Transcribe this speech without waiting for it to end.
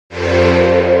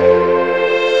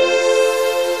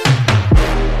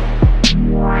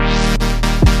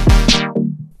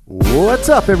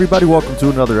up, everybody? Welcome to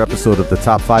another episode of the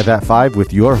Top 5 at 5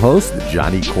 with your host,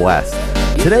 Johnny Quest.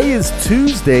 Today is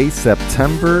Tuesday,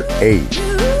 September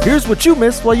 8th. Here's what you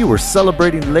missed while you were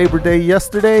celebrating Labor Day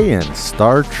yesterday and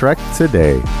Star Trek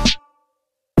today.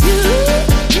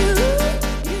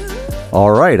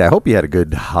 All right, I hope you had a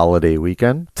good holiday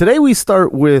weekend. Today we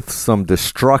start with some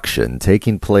destruction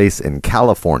taking place in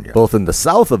California, both in the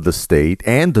south of the state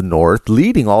and the north,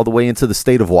 leading all the way into the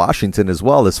state of Washington, as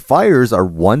well as fires are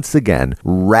once again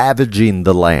ravaging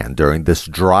the land during this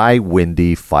dry,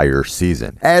 windy fire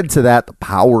season. Add to that the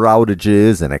power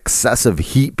outages and excessive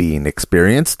heat being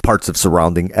experienced. Parts of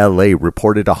surrounding LA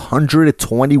reported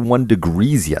 121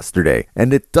 degrees yesterday,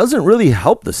 and it doesn't really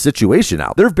help the situation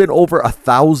out. There have been over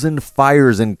 1,000 fires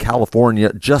in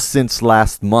California just since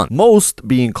last month, most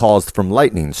being caused from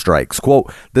lightning strikes.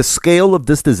 Quote, "The scale of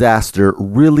this disaster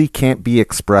really can't be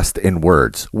expressed in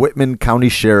words," Whitman County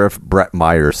Sheriff Brett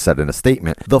Myers said in a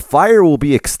statement. "The fire will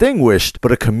be extinguished,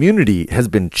 but a community has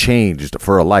been changed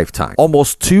for a lifetime."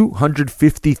 Almost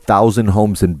 250,000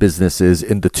 homes and businesses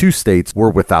in the two states were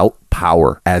without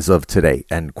power as of today,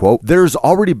 end quote. There's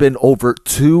already been over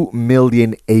 2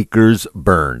 million acres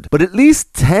burned, but at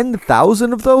least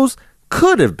 10,000 of those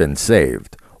could have been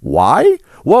saved. Why?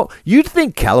 Well, you'd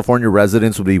think California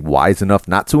residents would be wise enough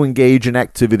not to engage in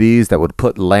activities that would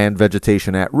put land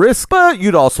vegetation at risk, but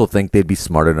you'd also think they'd be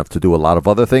smart enough to do a lot of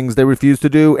other things they refuse to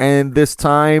do, and this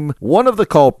time, one of the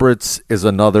culprits is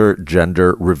another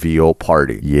gender reveal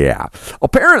party. Yeah.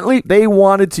 Apparently, they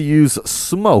wanted to use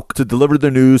smoke to deliver the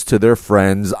news to their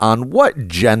friends on what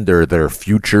gender their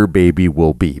future baby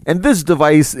will be, and this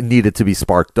device needed to be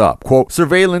sparked up. Quote,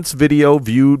 "Surveillance video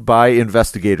viewed by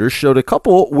investigators showed a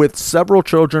couple with several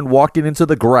children walking into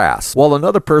the grass while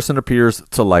another person appears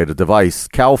to light a device,"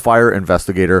 CAL FIRE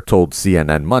investigator told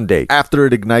CNN Monday. After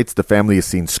it ignites, the family is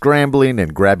seen scrambling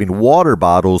and grabbing water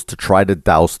bottles to try to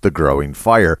douse the growing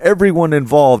fire. "Everyone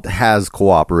involved has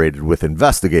cooperated with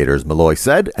investigators," Malloy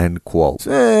said, end quote.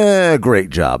 Great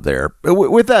job there.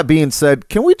 With that being said,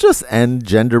 can we just end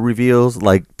gender reveals?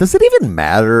 Like, does it even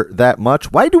matter that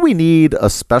much? Why do we need a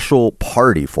special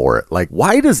party for it? Like,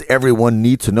 why does everyone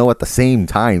need to know at the same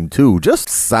time too? Just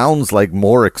sounds like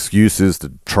more excuses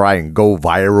to try and go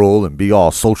viral and be all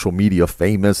social media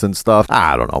famous and stuff.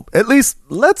 I don't know. At least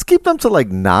let's keep them to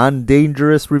like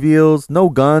non-dangerous reveals. No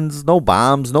guns, no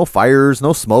bombs, no fires,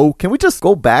 no smoke. Can we just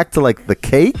go back to like the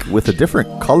cake with a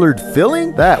different colored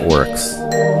filling? That works.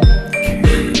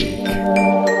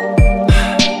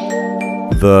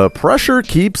 The pressure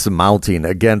keeps mounting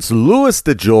against Louis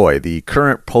DeJoy, the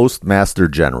current Postmaster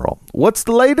General. What's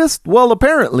the latest? Well,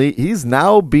 apparently, he's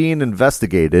now being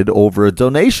investigated over a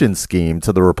donation scheme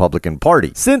to the Republican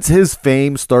Party. Since his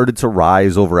fame started to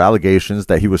rise over allegations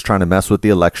that he was trying to mess with the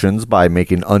elections by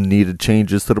making unneeded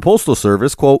changes to the Postal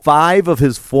Service, quote, 5 of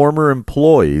his former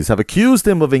employees have accused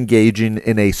him of engaging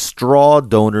in a straw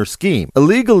donor scheme,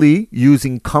 illegally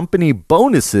using company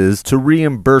bonuses to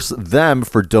reimburse them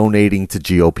for donating to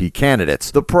GOP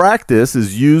candidates. The practice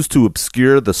is used to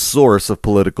obscure the source of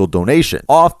political donation,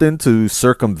 often to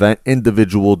circumvent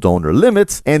individual donor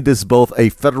limits, and is both a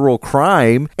federal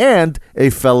crime and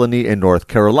a felony in North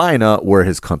Carolina, where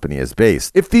his company is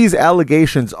based. If these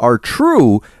allegations are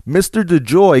true, Mr.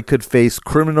 DeJoy could face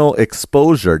criminal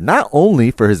exposure, not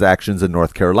only for his actions in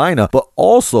North Carolina, but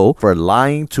also for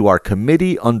lying to our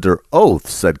committee under oath,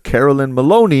 said Carolyn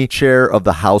Maloney, chair of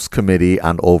the House Committee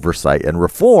on Oversight and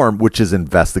Reform, which is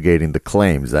investigating the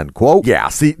claims, end quote. Yeah,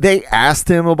 see, they asked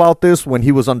him about this when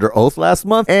he was under oath last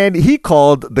month, and he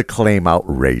called the claim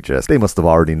outrageous. They must have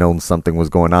already known something was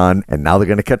going on, and now they're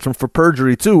going to catch him for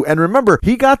perjury too. And remember,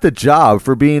 he got the job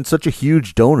for being such a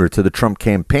huge donor to the Trump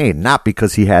campaign, not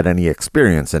because he had any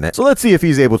experience in it. So let's see if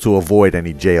he's able to avoid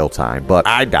any jail time, but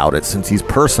I doubt it since he's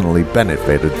personally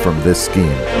benefited from this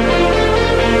scheme.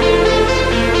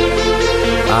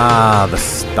 The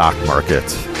stock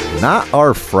market. Not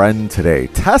our friend today.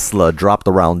 Tesla dropped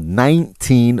around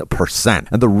 19%,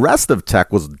 and the rest of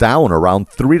tech was down around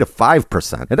 3 to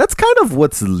 5%. And that's kind of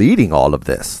what's leading all of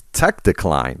this. Tech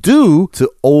decline due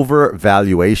to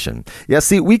overvaluation. Yeah,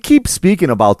 see, we keep speaking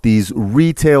about these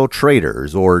retail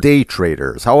traders or day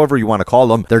traders, however you want to call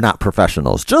them. They're not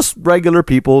professionals, just regular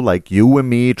people like you and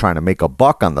me trying to make a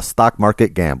buck on the stock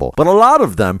market gamble. But a lot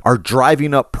of them are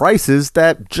driving up prices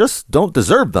that just don't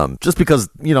deserve them, just because,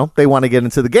 they want to get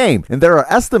into the game. game. And there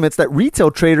are estimates that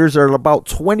retail traders are about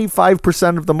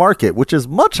 25% of the market, which is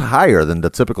much higher than the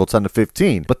typical 10 to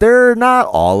 15. But they're not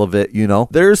all of it,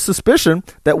 There's suspicion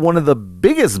that one of the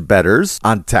biggest bettors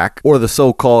on tech, or the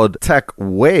so-called tech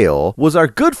whale, was our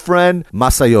good friend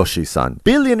Masayoshi-san,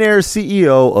 billionaire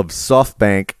CEO of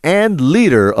SoftBank and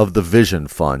leader of the Vision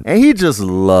Fund. And he just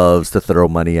loves to throw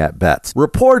money at bets.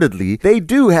 Reportedly, they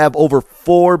do have over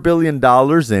 $4 billion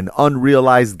in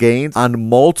unrealized gains on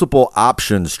multiple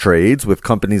options trades with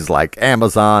companies like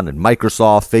Amazon and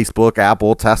Microsoft, Facebook,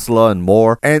 Apple, Tesla, and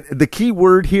more. And the key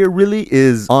word here really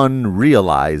is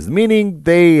unrealized, meaning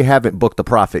they haven't booked a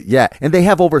profit yet. And they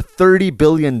have over $30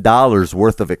 billion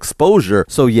worth of exposure.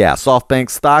 So yeah, SoftBank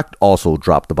stock also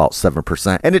dropped about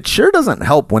 7%. And it sure doesn't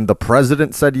help when the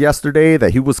president said yesterday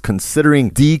that he was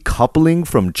considering decoupling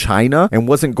from China and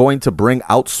wasn't going to bring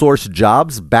outsourced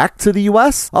jobs back to the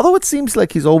US. Although it seems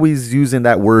like he's always using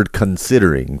that word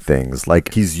considering things,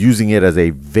 like he's using it as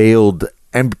a veiled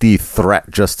empty threat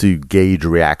just to gauge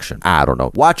reaction. I don't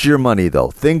know. Watch your money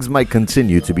though. Things might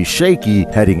continue to be shaky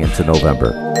heading into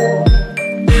November.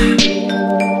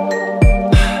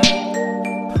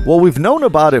 Well, we've known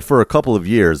about it for a couple of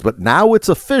years, but now it's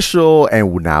official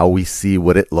and now we see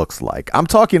what it looks like. I'm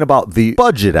talking about the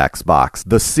budget Xbox,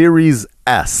 the Series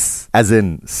S, as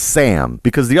in Sam,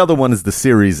 because the other one is the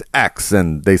Series X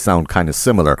and they sound kind of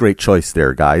similar. Great choice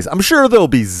there, guys. I'm sure there'll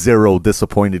be zero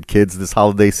disappointed kids this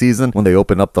holiday season when they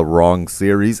open up the wrong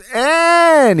series.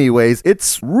 Anyways,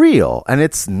 it's real and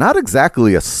it's not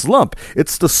exactly a slump.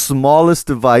 It's the smallest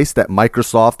device that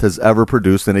Microsoft has ever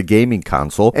produced in a gaming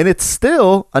console, and it's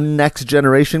still a next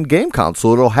generation game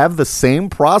console. It'll have the same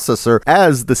processor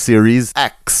as the Series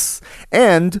X,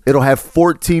 and it'll have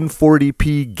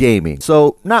 1440p gaming.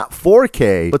 So not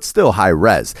 4K, but still high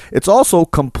res. It's also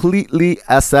completely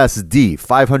SSD,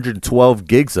 512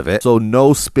 gigs of it, so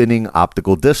no spinning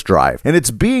optical disk drive. And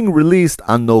it's being released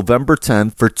on November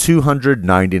 10th for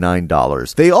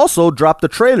 $299. They also dropped a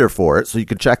trailer for it, so you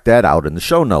can check that out in the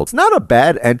show notes. Not a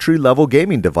bad entry-level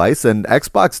gaming device, and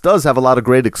Xbox does have a lot of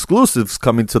great exclusives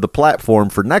coming to the platform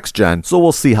for next gen, so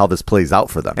we'll see how this plays out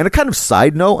for them. And a kind of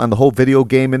side note on the whole video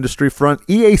game industry front,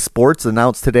 EA Sports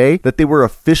announced today that they were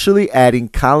officially adding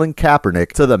Colin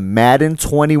Kaepernick to the Madden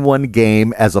 21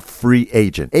 game as a free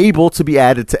agent, able to be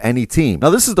added to any team. Now,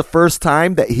 this is the first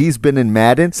time that he's been in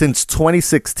Madden since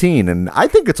 2016, and I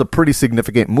think it's a pretty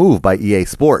significant move by EA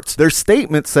Sports. Their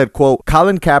statement said, quote,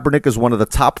 Colin Kaepernick is one of the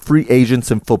top free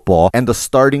agents in football and the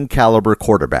starting caliber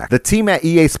quarterback. The team at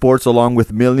EA Sports, along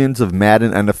with millions of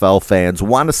Madden NFL fans,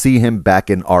 want to see him back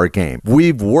in our game.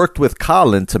 We've worked with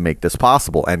Colin to make this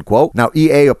possible, end quote. Now,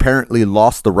 EA apparently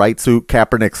lost the right to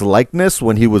Kaepernick's likeness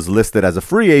when he was listed as a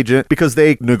free agent because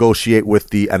they negotiate with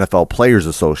the NFL Players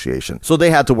Association. So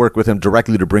they had to work with him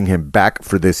directly to bring him back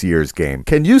for this year's game.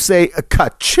 Can you say a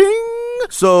ka-ching?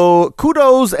 So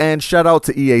kudos and shout out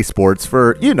to EA Sports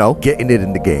for, getting it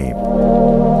in the game.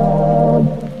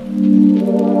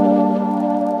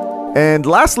 And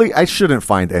lastly, I shouldn't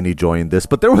find any joy in this,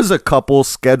 but there was a couple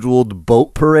scheduled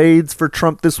boat parades for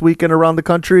Trump this weekend around the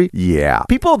country. Yeah,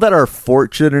 people that are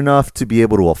fortunate enough to be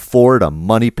able to afford a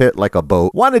money pit like a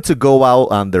boat wanted to go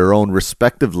out on their own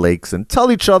respective lakes and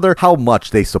tell each other how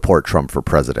much they support Trump for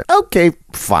president. Okay,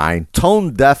 fine.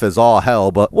 Tone deaf as all hell,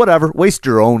 but whatever. Waste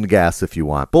your own gas if you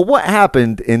want. But what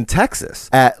happened in Texas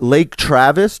at Lake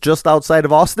Travis, just outside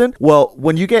of Austin? Well,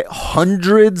 when you get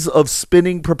hundreds of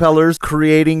spinning propellers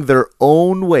creating their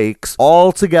own wakes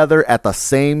all together at the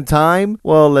same time,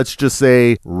 well, let's just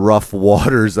say rough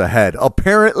waters ahead.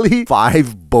 Apparently,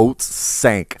 5 boats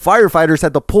sank. Firefighters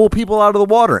had to pull people out of the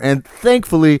water, and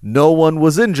thankfully, no one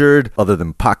was injured other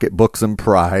than pocketbooks and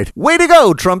pride. Way to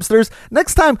go, Trumpsters!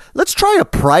 Next time, let's try a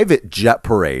private jet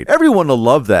parade. Everyone will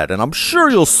love that, and I'm sure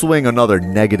you'll swing another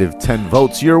negative 10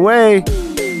 votes your way.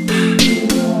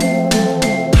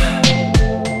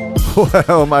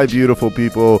 Well, my beautiful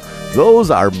people,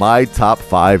 those are my top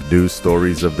 5 news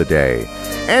stories of the day.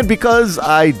 And because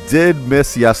I did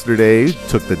miss yesterday,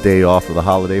 took the day off of the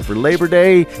holiday for Labor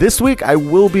Day, this week I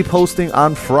will be posting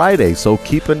on Friday, so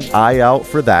keep an eye out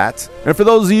for that. And for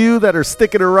those of you that are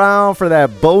sticking around for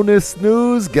that bonus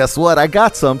news, guess what? I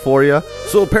got some for you.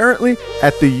 So apparently,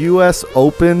 at the US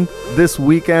Open this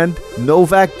weekend,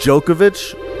 Novak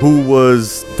Djokovic, who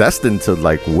was destined to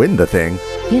win the thing,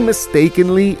 he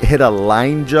mistakenly hit a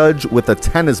line judge with a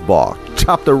tennis ball,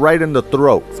 chopped her right in the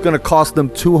throat. It's going to cost him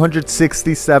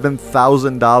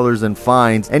 $267,000 in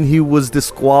fines, and he was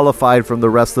disqualified from the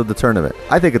rest of the tournament.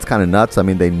 I think it's kind of nuts. I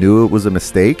mean, they knew it was a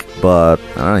mistake, but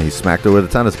I don't know, he smacked her with a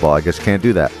tennis ball. I guess you can't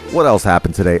do that. What else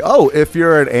happened today? Oh, if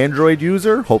you're an Android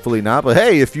user, hopefully not, but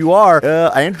hey, if you are,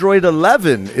 Android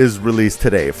 11 is released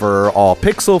today for all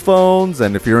Pixel phones,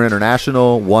 and if you're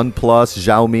international, OnePlus,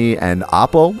 Xiaomi, and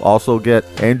Oppo also get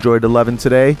Android 11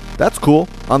 today. That's cool.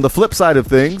 On the flip side of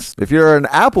things, if you're an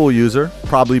Apple user,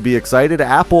 probably be excited.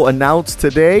 Apple announced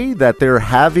today that they're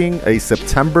having a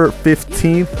September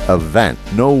 15th event.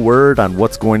 No word on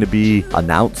what's going to be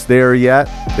announced there yet.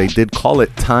 They did call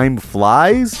it Time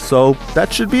Flies, so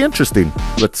that should be interesting.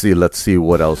 Let's see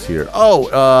what else here.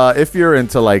 Oh, if you're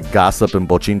into like gossip and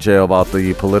bochinche about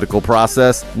the political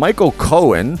process, Michael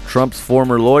Cohen, Trump's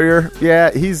former lawyer,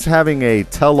 yeah, he's having a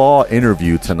tell-all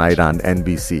interview tonight on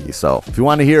NBC. So if you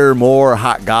want to hear more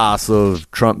hot goss of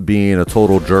Trump being a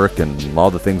total jerk and all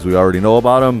the things we already know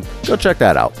about him, go check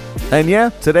that out. And yeah,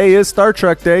 today is Star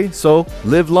Trek Day, so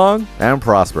live long and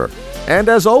prosper. And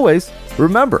as always,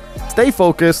 remember, stay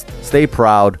focused, stay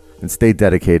proud, and stay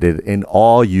dedicated in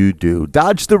all you do.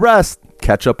 Dodge the rest.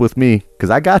 Catch up with me, because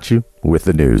I got you with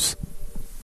the news.